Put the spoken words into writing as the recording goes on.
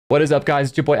What is up, guys?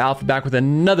 It's your boy Alpha back with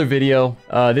another video.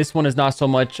 This one is not so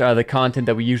much the content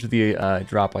that we usually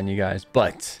drop on you guys,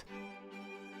 but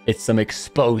it's some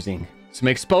exposing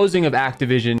of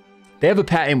Activision. They have a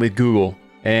patent with Google,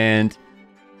 and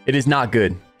it is not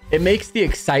good. It makes the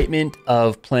excitement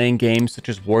of playing games such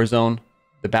as Warzone,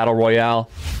 the Battle Royale,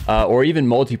 or even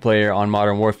multiplayer on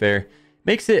Modern Warfare,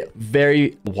 makes it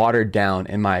very watered down,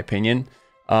 in my opinion.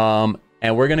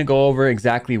 And we're going to go over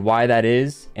exactly why that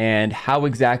is and how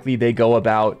exactly they go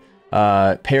about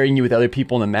pairing you with other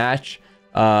people in the match.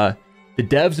 The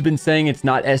devs have been saying it's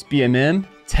not SBMM.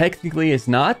 Technically, it's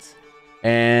not.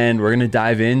 And we're going to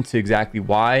dive into exactly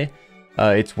why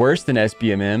it's worse than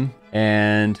SBMM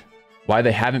and why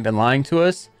they haven't been lying to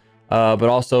us, but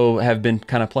also have been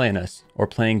kind of playing us, or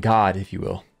playing God, if you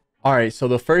will. All right, so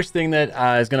the first thing that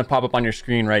is going to pop up on your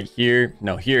screen right here,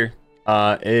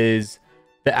 is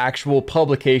the actual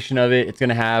publication of it. It's going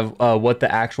to have what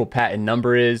the actual patent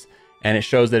number is, and it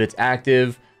shows that it's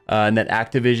active, and that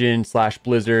Activision /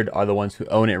 Blizzard are the ones who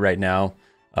own it right now.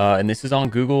 And this is on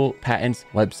Google Patents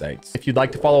websites. If you'd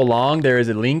like to follow along, there is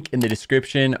a link in the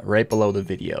description right below the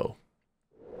video.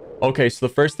 Okay, so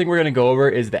the first thing we're going to go over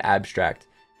is the abstract.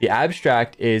 The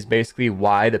abstract is basically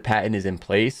why the patent is in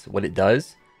place, what it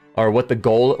does, or what the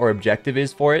goal or objective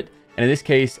is for it. And in this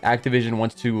case, Activision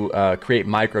wants to create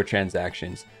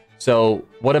microtransactions. So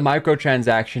what a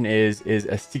microtransaction is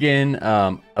a skin,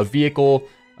 a vehicle,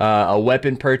 a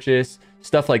weapon purchase,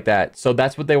 stuff like that. So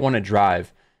that's what they want to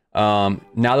drive. Now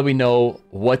that we know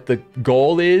what the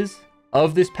goal is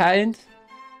of this patent,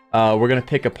 we're going to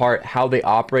pick apart how they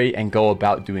operate and go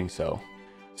about doing so.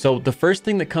 So the first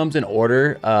thing that comes in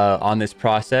order on this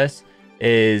process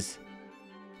is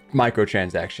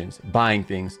microtransactions, buying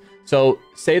things. So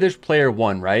say there's player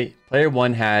one, right? Player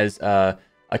one has a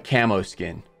camo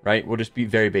skin, right? We'll just be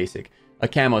very basic. A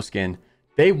camo skin.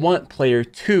 They want player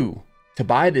two to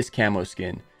buy this camo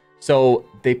skin. So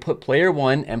they put player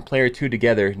one and player two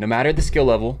together, no matter the skill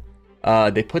level.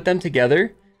 They put them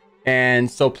together. And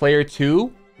so player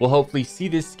two will hopefully see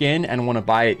this skin and want to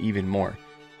buy it even more.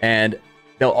 And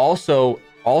they'll also,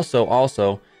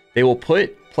 they will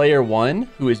put player one,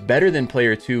 who is better than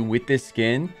player two, with this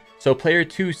skin. So player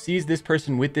two sees this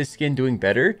person with this skin doing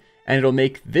better, and it'll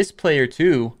make this player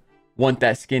two want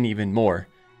that skin even more.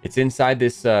 It's inside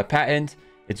this patent.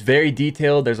 It's very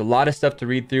detailed. There's a lot of stuff to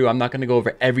read through. I'm not going to go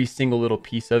over every single little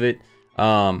piece of it.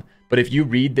 But if you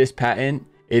read this patent,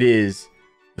 it is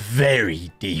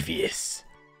very devious.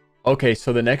 Okay,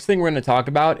 so the next thing we're going to talk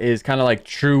about is kind of like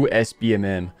true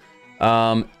SBMM.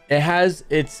 It has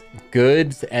its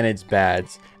goods and its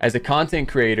bads. As a content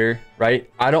creator, right,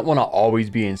 I don't want to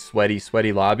always be in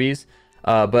sweaty lobbies.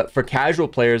 But for casual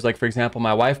players, like for example,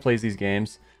 my wife plays these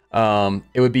games,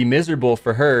 it would be miserable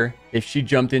for her if she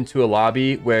jumped into a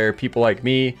lobby where people like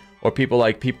me, or people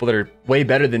that are way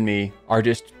better than me, are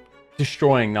just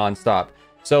destroying nonstop.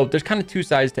 So there's kind of two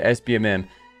sides to SBMM.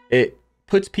 It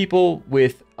puts people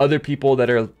with other people that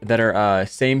are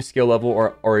same skill level,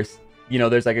 or you know,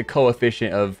 there's like a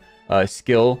coefficient of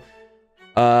skill.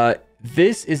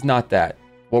 This is not that.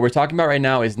 What we're talking about right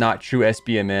now is not true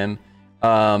SBMM.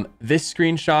 This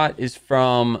screenshot is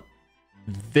from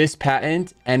this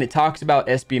patent, and it talks about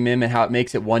SBMM and how it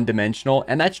makes it one-dimensional,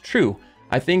 and that's true.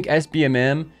 I think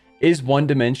SBMM is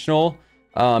one-dimensional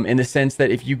in the sense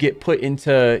that if you get put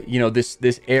into, you know,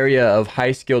 this area of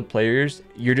high-skilled players,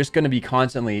 you're just going to be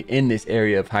constantly in this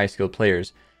area of high-skilled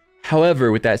players.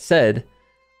 However, with that said,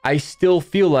 I still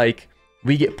feel like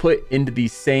we get put into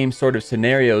these same sort of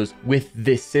scenarios with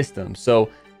this system. So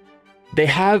they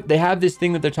have this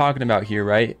thing that they're talking about here,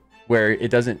 right? Where it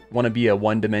doesn't want to be a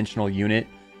one-dimensional unit,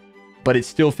 but it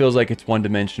still feels like it's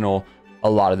one-dimensional a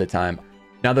lot of the time.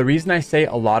 Now, the reason I say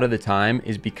a lot of the time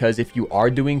is because if you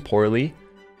are doing poorly,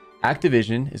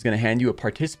 Activision is going to hand you a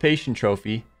participation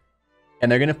trophy,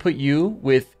 and they're going to put you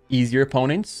with easier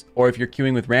opponents, or if you're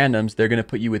queuing with randoms, they're going to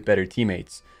put you with better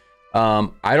teammates.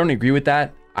 I don't agree with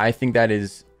that. I think that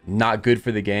is not good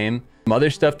for the game. Some other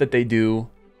stuff that they do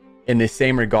in the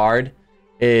same regard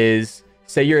is,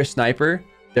 say you're a sniper,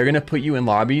 they're going to put you in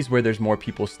lobbies where there's more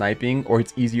people sniping, or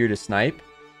it's easier to snipe.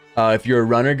 If you're a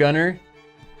runner gunner,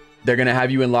 they're going to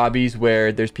have you in lobbies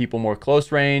where there's people more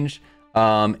close range.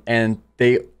 And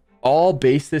they all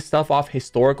base this stuff off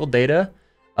historical data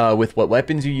with what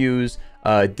weapons you use,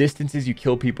 distances you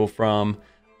kill people from.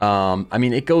 I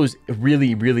mean, it goes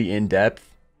really, really in depth,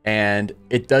 and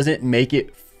it doesn't make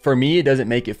it, for me, it doesn't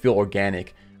make it feel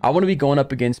organic. I want to be going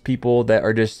up against people that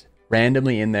are just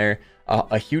randomly in there,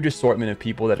 a huge assortment of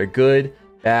people that are good,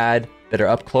 bad, that are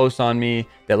up close on me,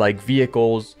 that like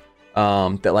vehicles,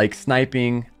 that like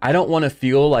sniping. I don't want to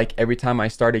feel like every time I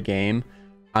start a game,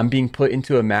 I'm being put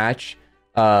into a match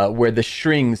where the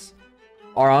strings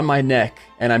are on my neck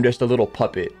and I'm just a little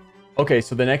puppet. Okay,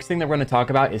 so the next thing that we're going to talk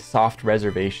about is soft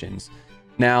reservations.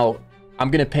 Now,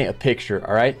 I'm going to paint a picture,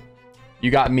 all right?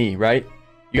 You got me, right?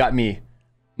 You got me.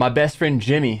 My best friend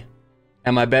Jimmy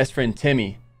and my best friend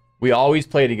Timmy. We always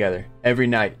play together every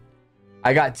night.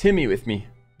 I got Timmy with me,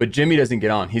 but Jimmy doesn't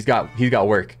get on. He's got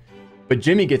work. But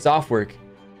Jimmy gets off work.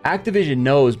 Activision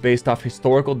knows based off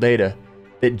historical data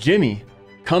that Jimmy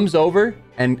comes over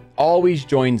and always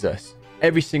joins us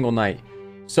every single night.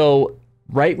 So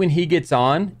right when he gets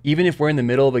on, even if we're in the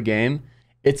middle of a game,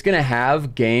 it's going to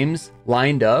have games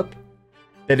lined up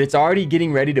that it's already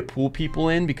getting ready to pull people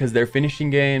in because they're finishing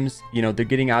games. You know, they're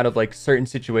getting out of like certain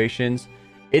situations.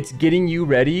 It's getting you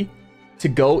ready to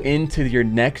go into your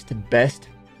next best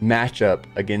matchup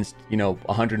against, you know,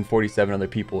 147 other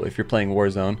people if you're playing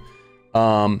Warzone.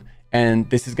 And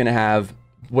this is going to have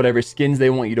whatever skins they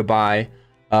want you to buy.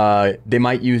 They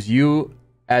might use you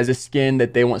as a skin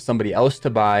that they want somebody else to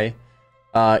buy.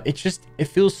 It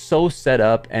feels so set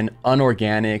up and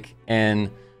unorganic, and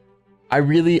I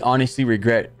really honestly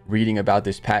regret reading about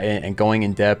this patent and going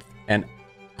in depth and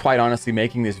quite honestly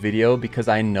making this video, because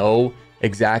I know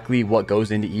exactly what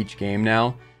goes into each game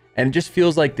now, and it just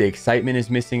feels like the excitement is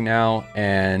missing now,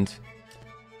 and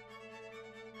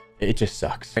it just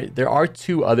sucks. There are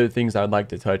two other things I'd like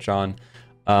to touch on.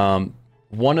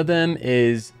 One of them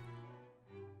is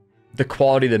the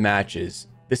quality of the matches.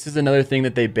 This is another thing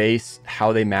that they base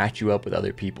how they match you up with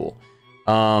other people.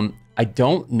 I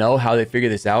don't know how they figure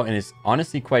this out, and it's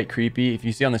honestly quite creepy. If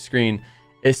you see on the screen,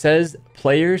 it says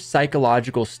player's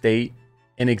psychological state,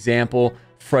 an example,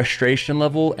 frustration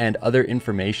level, and other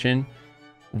information.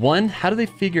 One, how do they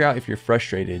figure out if you're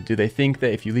frustrated? Do they think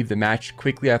that if you leave the match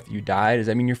quickly after you die, does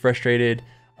that mean you're frustrated?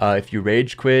 If you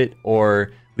rage quit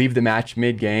or leave the match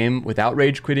mid-game without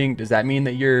rage quitting, does that mean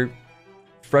that you're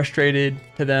frustrated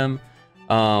to them?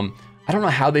 I don't know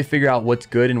how they figure out what's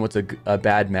good and what's a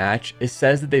bad match. It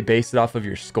says that they base it off of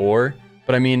your score,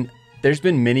 but I mean, there's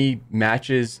been many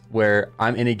matches where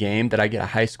I'm in a game that I get a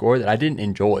high score that I didn't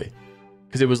enjoy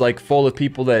because it was like full of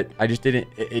people that I just didn't,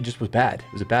 it just was bad.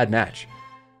 It was a bad match.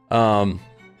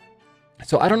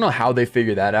 So I don't know how they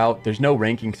figure that out. There's no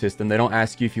ranking system. They don't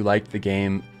ask you if you liked the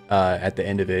game at the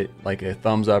end of it, like a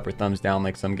thumbs up or thumbs down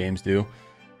like some games do.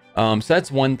 So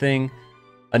that's one thing.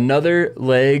 Another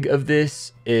leg of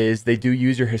this is they do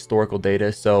use your historical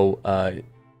data. So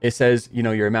it says, you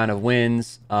know, your amount of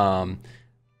wins.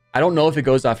 I don't know if it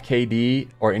goes off KD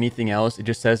or anything else. It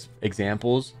just says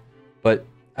examples, but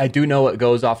I do know it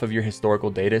goes off of your historical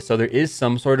data. So there is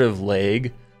some sort of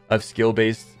leg of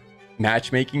skill-based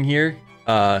matchmaking here.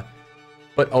 But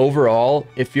overall,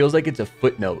 it feels like it's a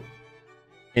footnote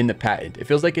in the patent. It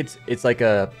feels like it's like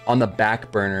on the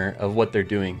back burner of what they're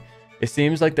doing. It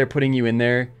seems like they're putting you in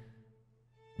there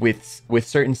with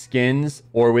certain skins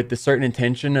or with the certain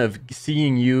intention of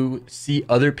seeing you see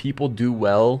other people do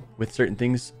well with certain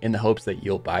things in the hopes that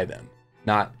you'll buy them,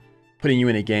 not putting you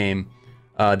in a game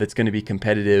that's going to be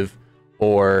competitive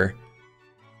or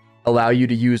allow you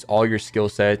to use all your skill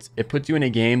sets. It puts you in a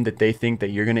game that they think that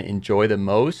you're going to enjoy the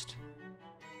most,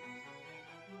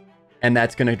 and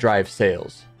that's going to drive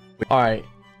sales. All right.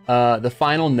 The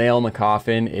final nail in the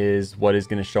coffin is what is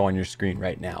going to show on your screen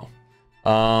right now.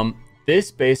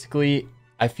 This basically,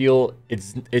 I feel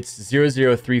it's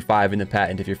 0035 in the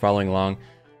patent if you're following along.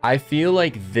 I feel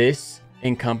like this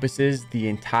encompasses the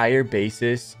entire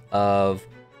basis of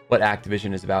what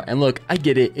Activision is about. And look, I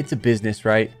get it. It's a business,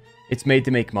 right? It's made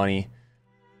to make money.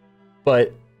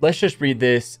 But let's just read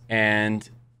this, and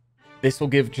this will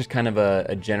give just kind of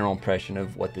a general impression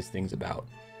of what this thing's about.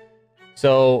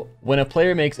 So when a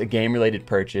player makes a game-related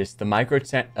purchase, the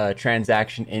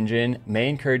microtransaction engine may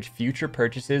encourage future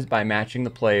purchases by matching the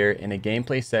player in a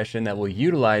gameplay session that will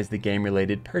utilize the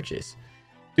game-related purchase.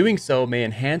 Doing so may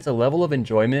enhance a level of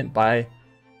enjoyment by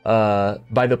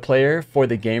the player for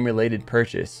the game-related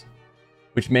purchase,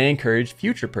 which may encourage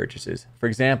future purchases. For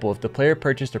example, if the player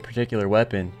purchased a particular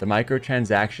weapon, the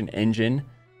microtransaction engine,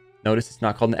 notice it's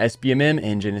not called an SBMM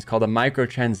engine, it's called a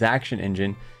microtransaction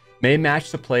engine, may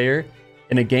match the player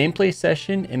in a gameplay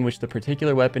session in which the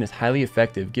particular weapon is highly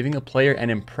effective, giving the player an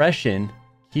impression,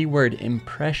 keyword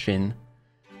impression,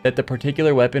 that the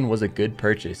particular weapon was a good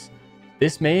purchase.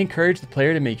 This may encourage the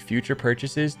player to make future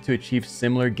purchases to achieve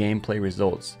similar gameplay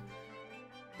results.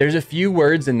 There's a few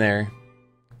words in there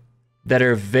that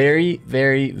are very,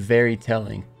 very, very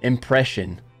telling.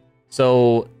 Impression.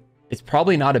 So it's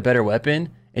probably not a better weapon.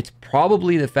 It's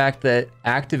probably the fact that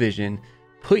Activision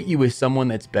put you with someone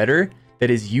that's better, that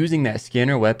is using that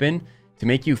skin or weapon to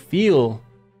make you feel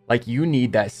Like, you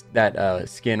need that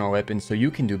skin or weapon so you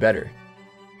can do better.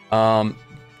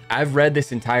 I've read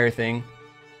this entire thing.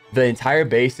 The entire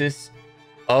basis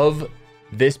of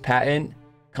this patent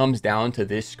comes down to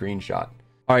this screenshot.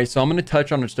 All right, so I'm going to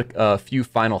touch on just a few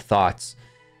final thoughts.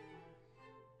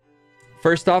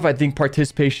 First off, I think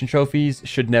participation trophies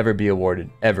should never be awarded,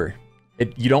 ever.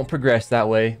 You don't progress that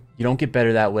way. You don't get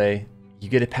better that way. You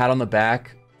get a pat on the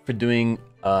back for doing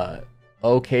a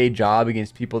okay job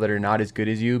against people that are not as good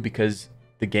as you because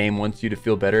the game wants you to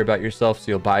feel better about yourself,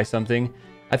 so you'll buy something.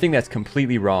 I think that's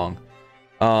completely wrong.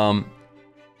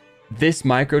 This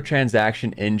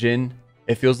microtransaction engine,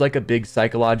 it feels like a big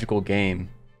psychological game,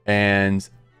 and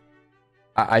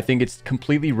I think it's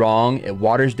completely wrong. It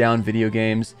waters down video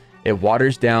games. It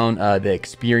waters down the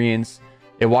experience.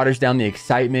 It waters down the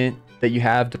excitement that you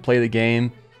have to play the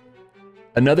game.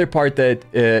 Another part that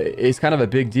is kind of a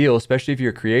big deal, especially if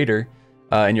you're a creator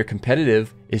and you're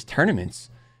competitive, is tournaments.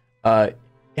 How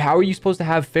are you supposed to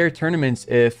have fair tournaments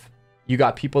if you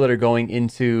got people that are going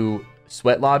into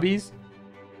sweat lobbies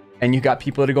and you got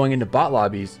people that are going into bot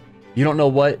lobbies? You don't know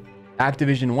what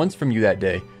Activision wants from you that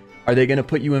day. Are they going to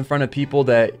put you in front of people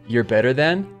that you're better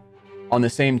than on the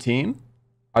same team?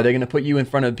 Are they going to put you in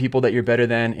front of people that you're better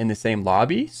than in the same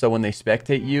lobby? So when they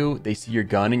spectate you, they see your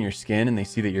gun and your skin and they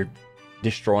see that you're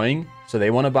destroying, so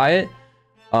they want to buy it.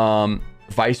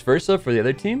 Vice versa for the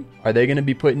other team. Are they going to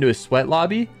be put into a sweat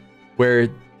lobby where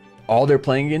all they're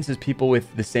playing against is people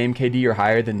with the same KD or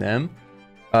higher than them?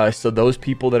 So those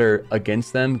people that are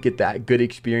against them get that good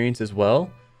experience as well.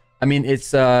 I mean,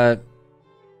 it's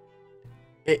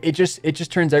it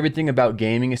just turns everything about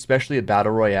gaming, especially a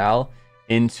battle royale,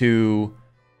 into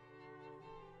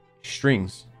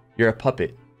strings. You're a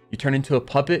puppet. You turn into a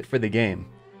puppet for the game.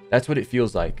 That's what it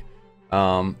feels like.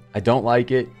 I don't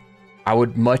like it. I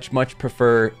would much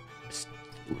prefer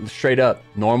straight up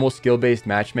normal skill-based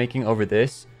matchmaking over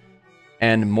this,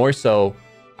 and more so,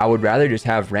 I would rather just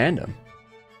have random.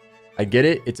 I get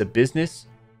it, it's a business,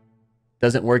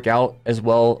 doesn't work out as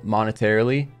well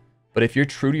monetarily, but if you're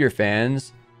true to your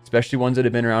fans, especially ones that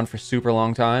have been around for super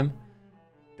long time,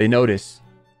 they notice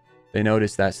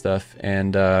that stuff.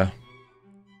 And I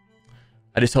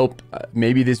just hope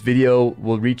maybe this video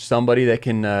will reach somebody that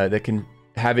can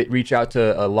have it reach out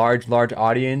to a large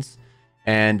audience,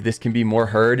 and this can be more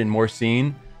heard and more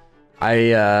seen.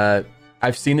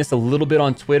 I've seen this a little bit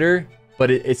on Twitter, but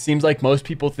it seems like most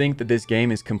people think that this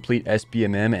game is complete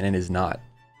SBMM, and it is not.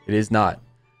 It is not.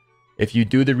 If you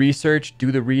do the research,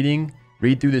 do the reading,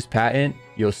 read through this patent,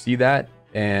 you'll see that,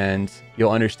 and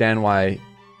you'll understand why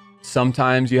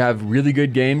sometimes you have really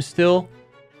good games still,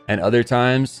 and other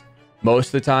times, most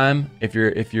of the time, if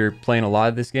you're playing a lot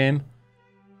of this game,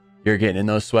 you're getting in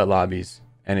those sweat lobbies,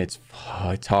 and it's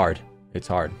hard. It's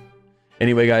hard.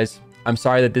 Anyway, guys, I'm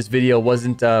sorry that this video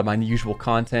wasn't my usual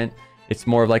content. It's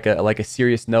more of like a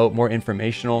serious note, more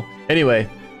informational. Anyway,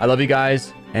 I love you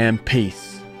guys, and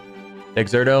peace.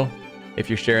 Exerto, if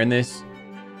you're sharing this,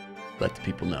 let the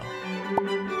people know.